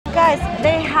guys,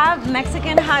 they have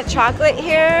Mexican hot chocolate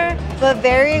here,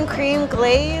 Bavarian cream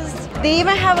glazed. They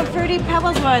even have a Fruity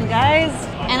Pebbles one, guys.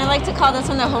 And I like to call this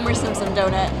one the Homer Simpson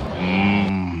donut.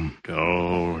 Mmm,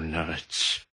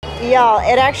 donuts. Y'all,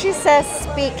 it actually says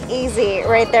Speak Easy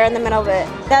right there in the middle of it.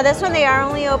 Now this one, they are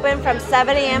only open from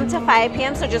 7 a.m. to 5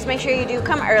 p.m. So just make sure you do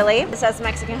come early. It says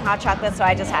Mexican hot chocolate, so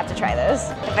I just have to try this.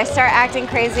 If I start acting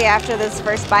crazy after this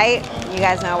first bite, you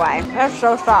guys know why. That's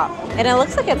so soft. And it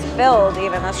looks like it's filled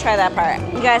even. Let's try that part.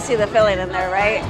 You guys see the filling in there, right?